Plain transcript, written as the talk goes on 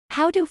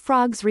How do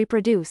frogs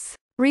reproduce?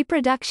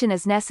 Reproduction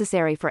is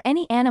necessary for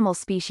any animal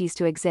species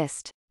to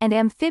exist, and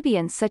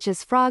amphibians such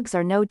as frogs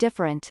are no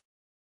different.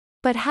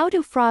 But how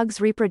do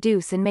frogs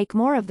reproduce and make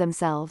more of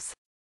themselves?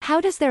 How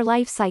does their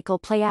life cycle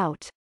play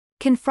out?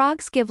 Can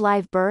frogs give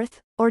live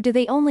birth, or do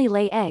they only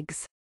lay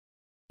eggs?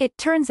 It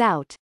turns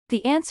out,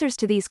 the answers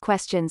to these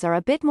questions are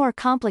a bit more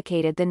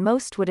complicated than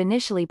most would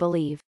initially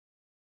believe.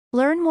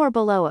 Learn more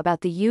below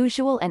about the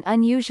usual and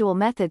unusual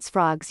methods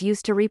frogs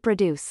use to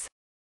reproduce.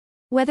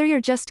 Whether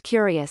you're just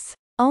curious,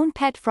 own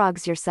pet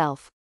frogs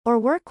yourself, or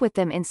work with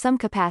them in some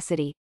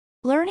capacity,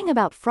 learning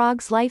about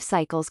frogs' life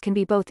cycles can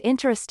be both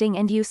interesting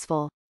and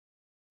useful.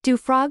 Do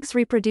frogs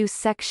reproduce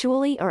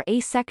sexually or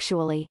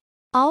asexually?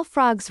 All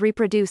frogs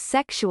reproduce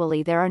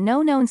sexually. There are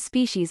no known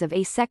species of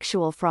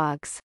asexual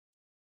frogs.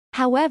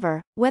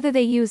 However, whether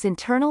they use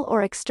internal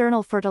or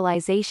external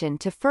fertilization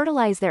to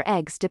fertilize their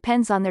eggs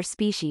depends on their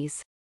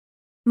species.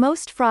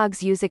 Most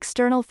frogs use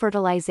external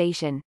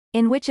fertilization,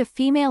 in which a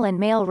female and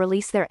male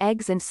release their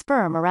eggs and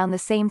sperm around the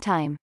same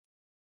time.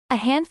 A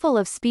handful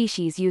of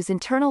species use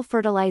internal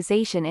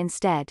fertilization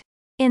instead.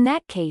 In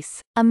that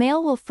case, a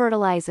male will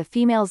fertilize a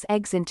female's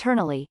eggs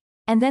internally,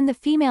 and then the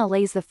female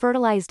lays the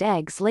fertilized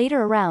eggs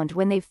later around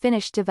when they've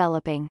finished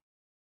developing.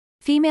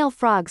 Female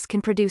frogs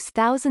can produce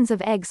thousands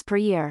of eggs per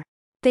year.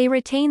 They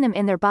retain them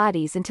in their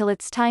bodies until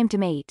it's time to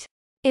mate.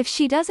 If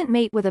she doesn't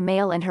mate with a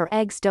male and her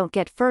eggs don't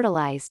get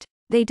fertilized,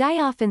 they die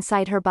off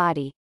inside her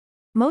body.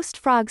 Most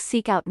frogs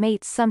seek out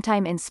mates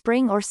sometime in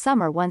spring or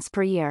summer once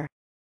per year.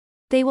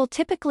 They will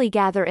typically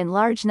gather in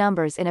large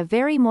numbers in a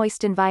very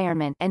moist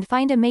environment and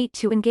find a mate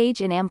to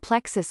engage in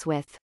amplexus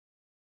with.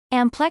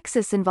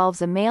 Amplexus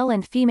involves a male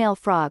and female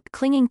frog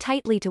clinging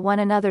tightly to one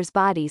another's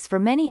bodies for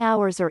many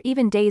hours or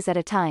even days at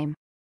a time.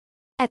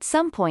 At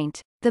some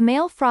point, the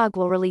male frog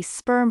will release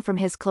sperm from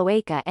his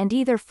cloaca and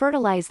either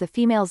fertilize the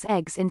female's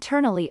eggs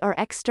internally or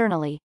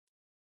externally.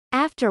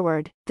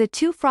 Afterward, the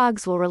two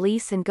frogs will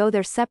release and go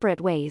their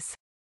separate ways.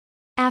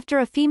 After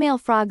a female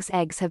frog's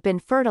eggs have been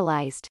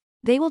fertilized,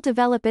 they will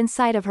develop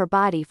inside of her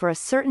body for a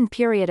certain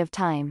period of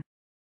time.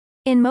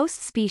 In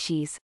most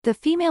species, the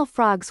female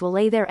frogs will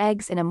lay their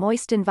eggs in a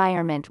moist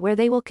environment where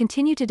they will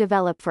continue to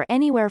develop for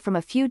anywhere from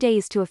a few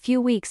days to a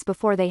few weeks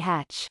before they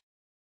hatch.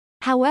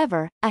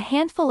 However, a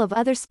handful of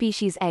other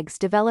species' eggs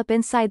develop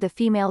inside the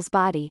female's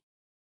body.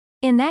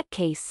 In that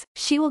case,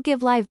 she will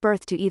give live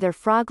birth to either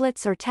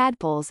froglets or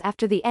tadpoles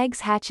after the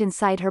eggs hatch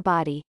inside her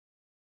body.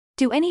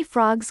 Do any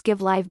frogs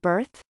give live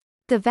birth?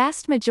 The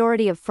vast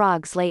majority of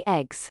frogs lay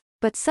eggs,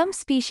 but some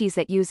species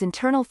that use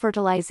internal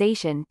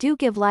fertilization do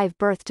give live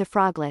birth to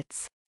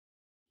froglets.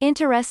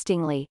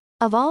 Interestingly,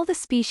 of all the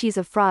species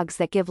of frogs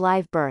that give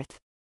live birth,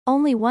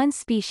 only one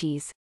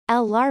species,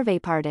 L.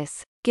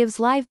 larvaepartus, gives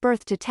live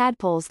birth to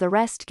tadpoles. The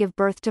rest give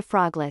birth to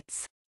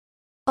froglets.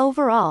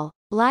 Overall,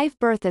 live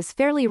birth is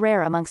fairly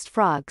rare amongst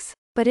frogs,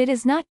 but it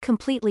is not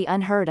completely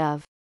unheard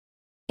of.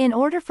 In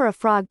order for a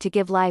frog to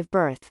give live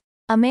birth,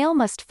 a male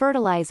must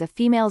fertilize a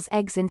female's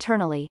eggs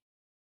internally.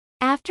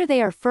 After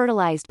they are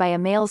fertilized by a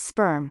male's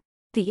sperm,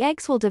 the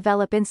eggs will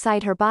develop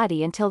inside her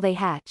body until they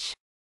hatch.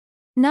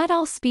 Not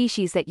all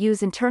species that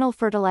use internal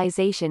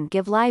fertilization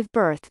give live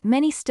birth.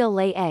 Many still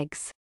lay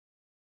eggs.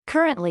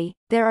 Currently,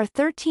 there are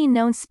 13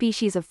 known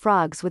species of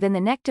frogs within the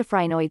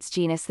Nectophrinoids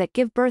genus that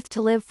give birth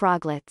to live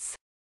froglets.